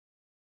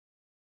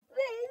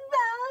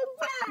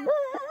And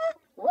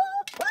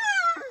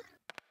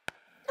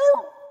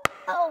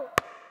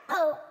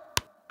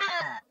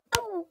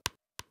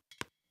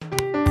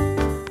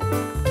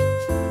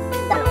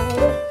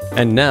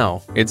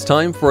now, it's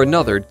time for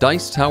another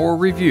Dice Tower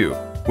review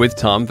with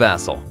Tom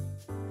Vasel.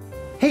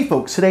 Hey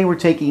folks, today we're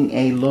taking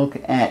a look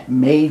at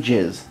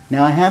mages.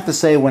 Now I have to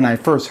say, when I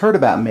first heard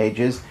about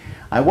mages,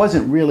 I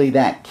wasn't really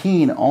that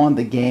keen on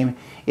the game,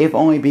 if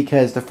only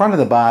because the front of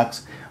the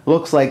box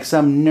looks like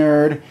some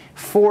nerd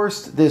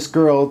forced this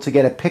girl to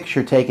get a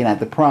picture taken at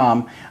the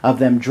prom of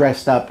them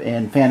dressed up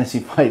in fantasy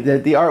fight.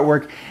 The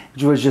artwork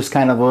was just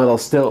kind of a little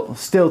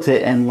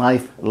stilted and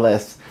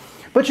lifeless.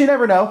 But you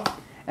never know.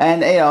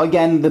 And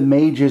again, the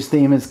mages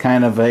theme is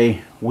kind of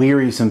a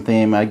wearisome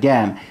theme.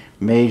 Again,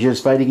 mages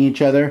fighting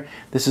each other.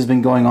 This has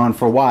been going on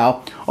for a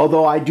while,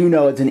 although I do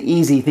know it's an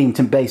easy theme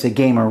to base a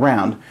game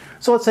around.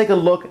 So let's take a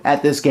look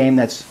at this game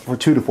that's for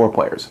 2 to 4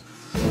 players.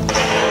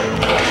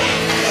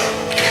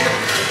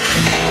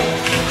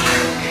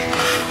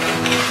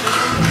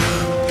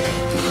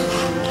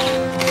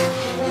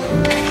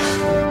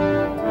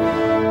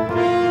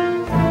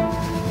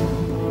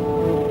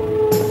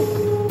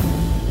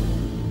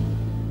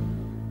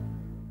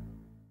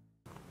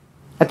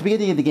 At the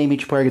beginning of the game,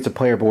 each player gets a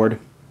player board.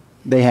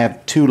 They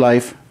have 2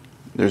 life.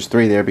 There's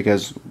 3 there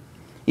because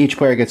each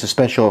player gets a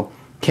special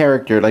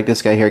character. Like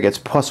this guy here gets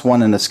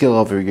 +1 in the skill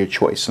over your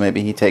choice. So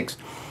maybe he takes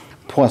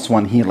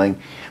 +1 healing.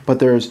 But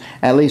there's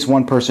at least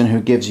one person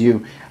who gives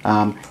you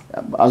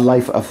a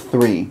life of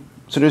 3.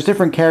 So there's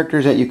different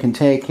characters that you can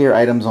take here.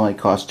 Items only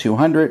cost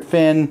 200.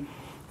 Finn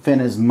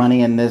is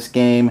money in this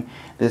game.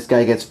 This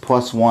guy gets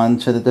 +1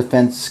 to the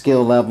defense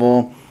skill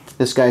level.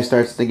 This guy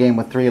starts the game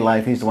with 3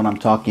 life. He's the one I'm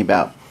talking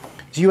about.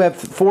 So you have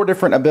 4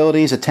 different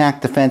abilities: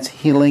 attack, defense,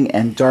 healing,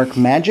 and dark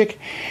magic.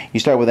 You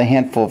start with a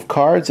handful of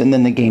cards and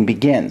then the game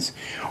begins.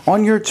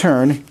 On your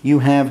turn, you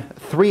have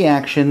 3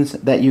 actions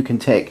that you can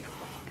take.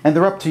 And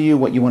they're up to you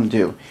what you want to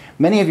do.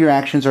 Many of your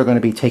actions are going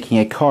to be taking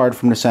a card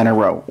from the center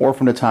row or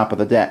from the top of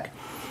the deck.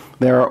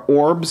 There are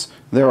orbs,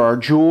 there are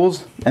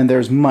jewels, and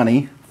there's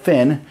money,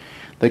 Finn,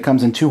 that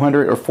comes in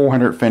 200 or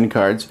 400 Finn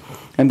cards.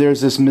 And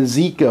there's this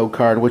Maziko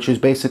card, which is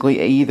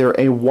basically either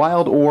a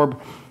wild orb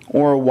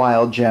or a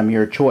wild gem,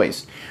 your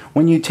choice.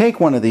 When you take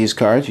one of these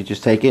cards, you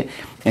just take it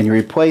and you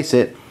replace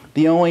it.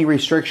 The only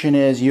restriction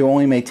is you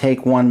only may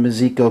take 1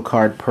 Maziko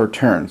card per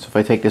turn. So if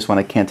I take this one,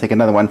 I can't take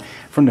another one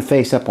from the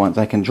face-up ones.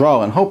 I can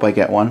draw and hope I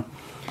get one.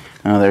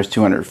 There's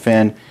 200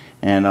 Finn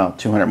and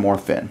 200 more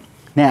Finn.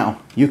 Now,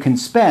 you can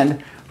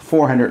spend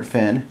 400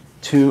 Finn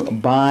to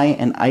buy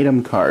an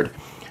item card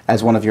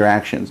as one of your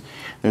actions.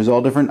 There's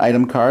all different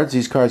item cards.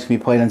 These cards can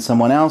be played on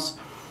someone else.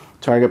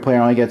 Target player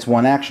only gets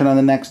 1 action on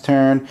the next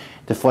turn.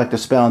 Deflect a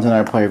spell into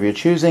another player of your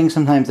choosing.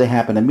 Sometimes they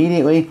happen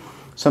immediately.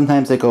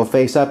 Sometimes they go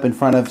face up in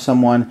front of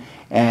someone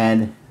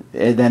and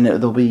then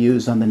they'll be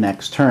used on the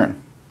next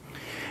turn.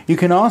 You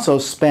can also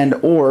spend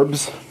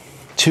orbs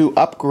to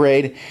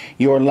upgrade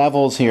your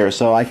levels here.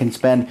 So I can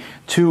spend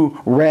 2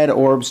 red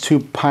orbs, 2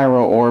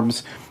 pyro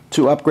orbs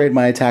to upgrade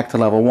my attack to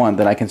level 1.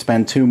 Then I can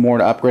spend 2 more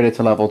to upgrade it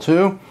to level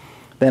 2.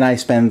 Then I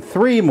spend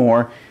 3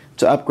 more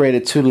to upgrade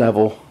it to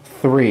level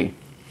 3.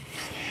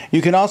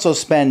 You can also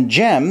spend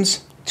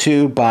gems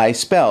to buy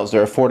spells.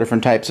 There are 4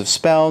 different types of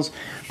spells: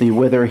 the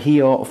Wither,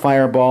 Heal,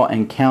 Fireball,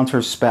 and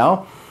Counter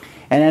spell.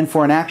 And then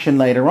for an action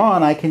later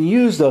on, I can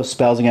use those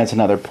spells against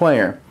another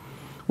player.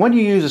 When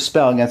you use a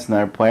spell against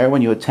another player,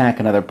 when you attack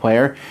another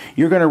player,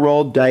 you're going to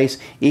roll dice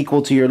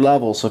equal to your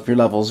level. So if you're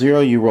level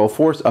 0, you roll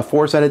a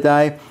 4-sided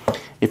die.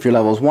 If your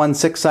level is 1,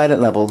 6-sided,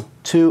 level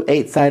 2,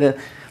 8-sided,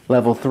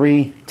 level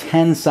 3,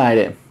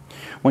 10-sided.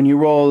 When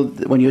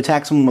you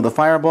attack someone with a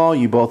fireball,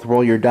 you both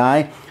roll your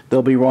die.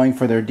 They'll be rolling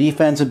for their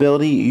defense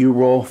ability. You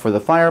roll for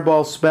the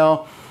fireball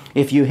spell.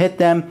 If you hit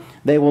them,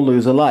 they will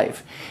lose a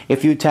life.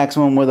 If you attack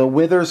someone with a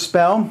wither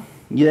spell,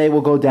 they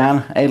will go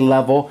down a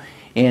level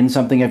in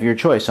something of your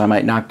choice. So I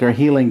might knock their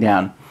healing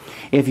down.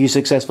 If you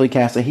successfully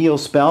cast a heal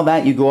spell,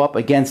 that you go up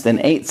against an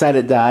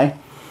 8-sided die.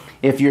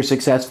 If you're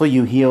successful,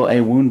 you heal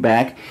a wound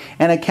back.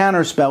 And a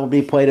counter spell will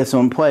be played if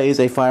someone plays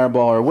a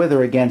fireball or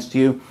wither against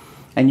you.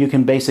 And you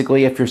can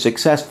basically, if you're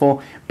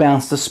successful,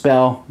 bounce the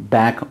spell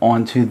back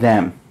onto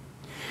them.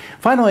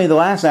 Finally, the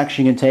last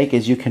action you can take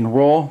is you can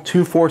roll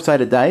 2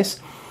 4-sided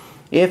dice.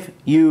 If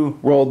you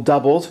roll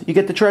doubles, you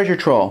get the treasure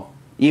troll,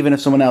 even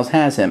if someone else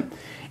has him.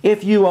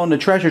 If you own the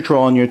treasure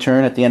troll on your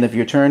turn, at the end of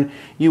your turn,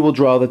 you will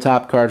draw the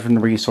top card from the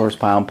resource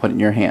pile and put it in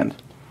your hand.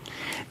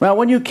 Now,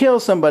 when you kill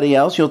somebody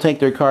else, you'll take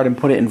their card and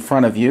put it in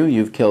front of you.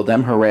 You've killed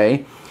them,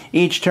 hooray.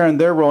 Each turn,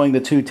 they're rolling the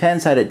 2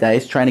 10-sided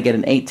dice, trying to get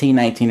an 18,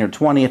 19, or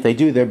 20. If they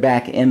do, they're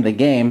back in the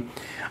game.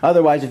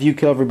 Otherwise, if you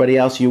kill everybody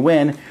else, you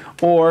win.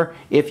 Or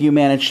if you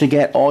manage to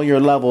get all your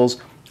levels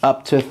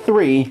up to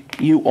 3,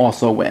 you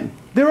also win.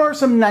 There are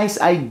some nice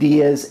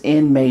ideas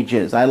in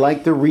mages. I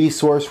like the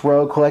resource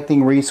row,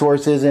 collecting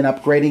resources and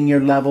upgrading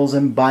your levels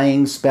and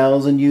buying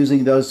spells and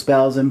using those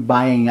spells and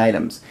buying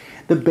items.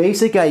 The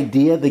basic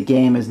idea of the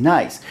game is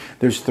nice.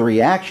 There's 3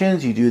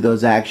 actions, you do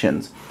those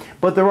actions.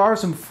 but there are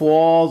some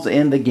flaws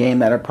in the game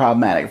that are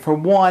problematic. For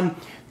one,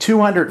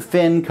 200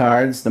 Fin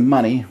cards, the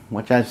money,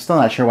 which I'm still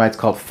not sure why it's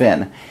called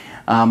Fin,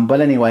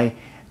 but anyway,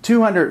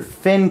 200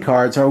 Fin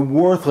cards are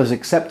worthless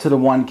except to the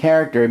one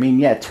character. I mean,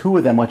 yeah, 2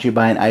 of them let you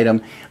buy an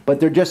item, but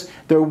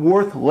they're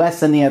worth less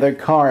than the other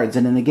cards.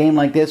 And in a game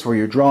like this where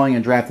you're drawing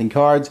and drafting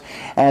cards,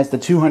 as the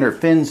 200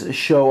 Fins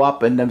show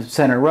up in the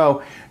center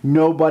row,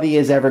 nobody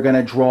is ever going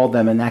to draw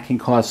them, and that can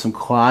cause some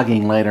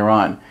clogging later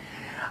on.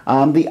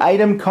 The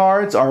item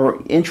cards are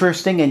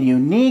interesting and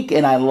unique,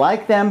 and I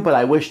like them, but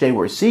I wish they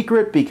were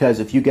secret, because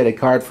if you get a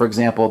card, for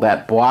example,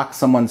 that blocks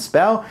someone's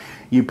spell,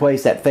 you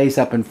place that face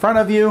up in front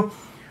of you,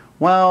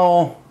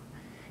 well,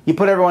 you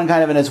put everyone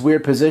kind of in this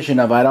weird position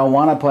of, I don't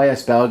want to play a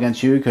spell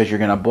against you because you're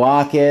going to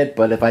block it,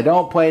 but if I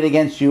don't play it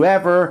against you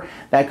ever,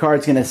 that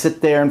card's going to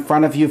sit there in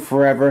front of you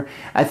forever.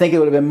 I think it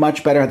would have been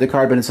much better had the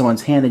card been in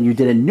someone's hand and you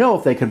didn't know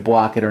if they could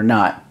block it or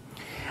not.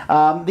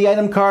 The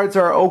item cards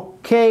are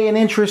okay and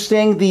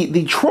interesting.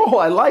 The troll,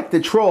 I like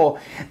the troll.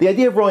 The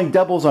idea of rolling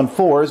doubles on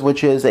 4s,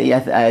 which is,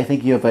 I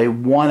think you have a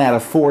 1 out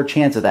of 4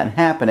 chance of that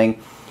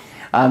happening.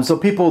 So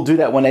people do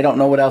that when they don't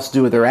know what else to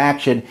do with their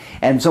action,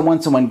 and so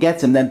once someone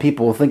gets them, then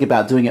people will think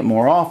about doing it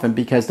more often,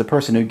 because the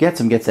person who gets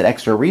them gets that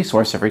extra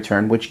resource every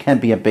turn, which can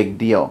be a big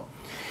deal.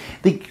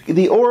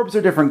 The orbs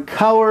are different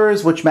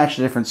colors, which match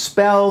the different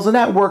spells, and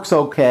that works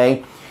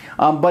okay.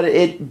 But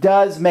it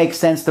does make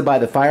sense to buy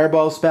the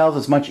fireball spells.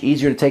 It's much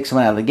easier to take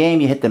someone out of the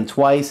game. You hit them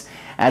twice,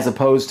 as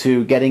opposed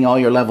to getting all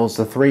your levels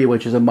to 3,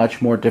 which is a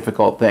much more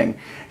difficult thing.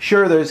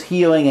 Sure, there's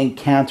healing and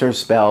counter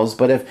spells,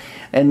 but if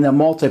in the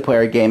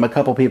multiplayer game, a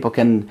couple people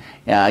can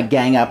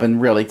gang up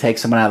and really take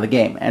someone out of the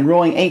game. And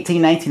rolling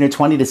 18, 19, or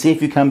 20 to see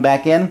if you come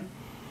back in,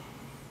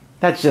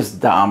 that's just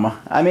dumb.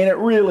 I mean, it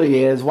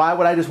really is. Why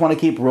would I just want to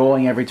keep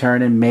rolling every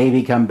turn and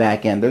maybe come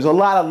back in? There's a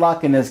lot of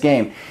luck in this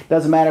game.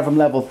 Doesn't matter if I'm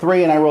level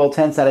 3 and I roll a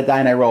 10-sided die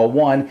and I roll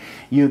 1.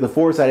 You, the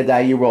 4-sided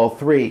die, you roll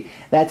 3.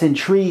 That's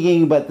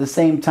intriguing, but at the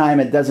same time,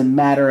 it doesn't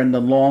matter in the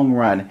long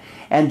run.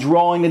 And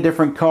drawing the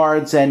different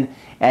cards and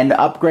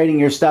upgrading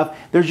your stuff,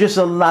 there's just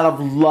a lot of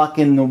luck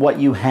in what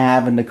you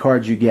have and the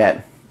cards you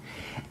get.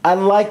 I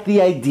like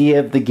the idea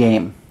of the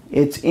game.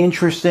 It's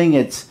interesting.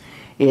 It's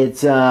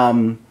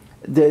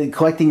the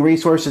collecting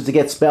resources to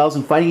get spells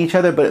and fighting each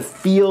other, but it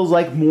feels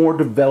like more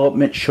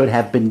development should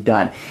have been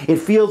done. It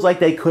feels like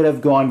they could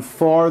have gone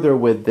farther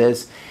with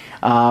this.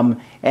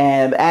 And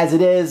as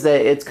it is,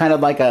 it's kind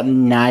of like a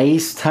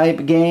nice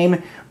type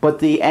game, but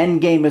the end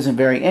game isn't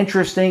very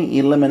interesting.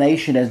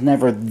 Elimination is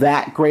never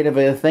that great of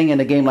a thing in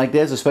a game like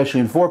this,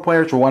 especially in 4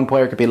 players, where 1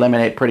 player could be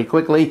eliminated pretty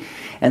quickly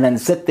and then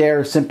sit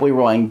there simply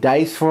rolling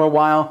dice for a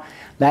while.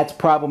 That's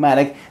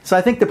problematic. So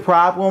I think the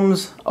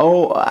problems,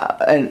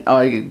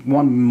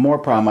 one more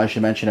problem I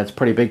should mention, it's a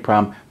pretty big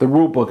problem. The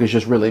rule book is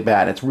just really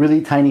bad. It's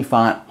really tiny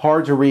font,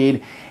 hard to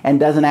read, and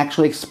doesn't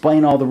actually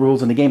explain all the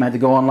rules in the game. I had to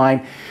go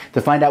online to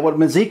find out what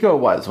Maziko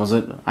was.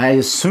 I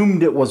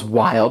assumed it was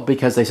wild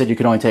because they said you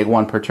could only take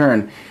 1 per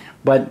turn,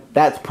 but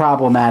that's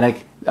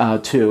problematic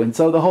too. And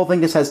so the whole thing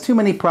just has too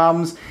many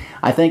problems.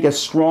 I think a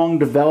strong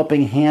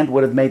developing hand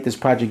would have made this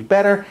project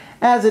better.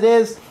 As it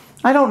is,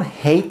 I don't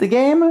hate the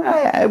game.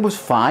 It was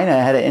fine. I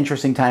had an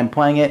interesting time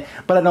playing it,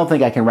 but I don't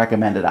think I can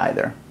recommend it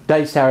either.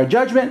 Dice Tower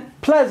Judgment,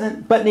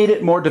 pleasant, but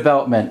needed more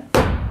development.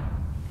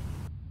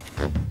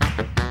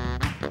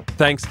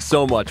 Thanks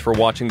so much for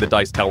watching the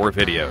Dice Tower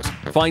videos.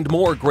 Find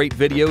more great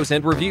videos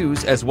and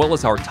reviews, as well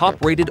as our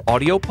top-rated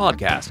audio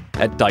podcast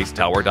at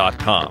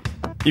Dicetower.com.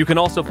 You can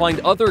also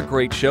find other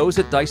great shows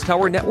at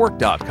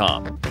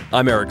DicetowerNetwork.com.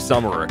 I'm Eric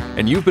Summerer,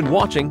 and you've been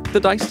watching The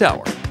Dice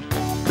Tower.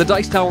 The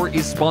Dice Tower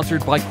is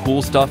sponsored by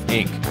Cool Stuff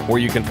Inc., where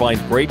you can find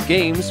great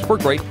games for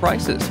great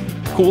prices.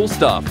 Cool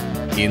stuff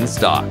in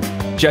stock.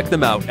 Check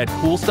them out at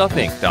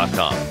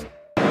CoolStuffInc.com.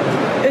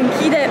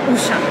 Unki de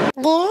usha.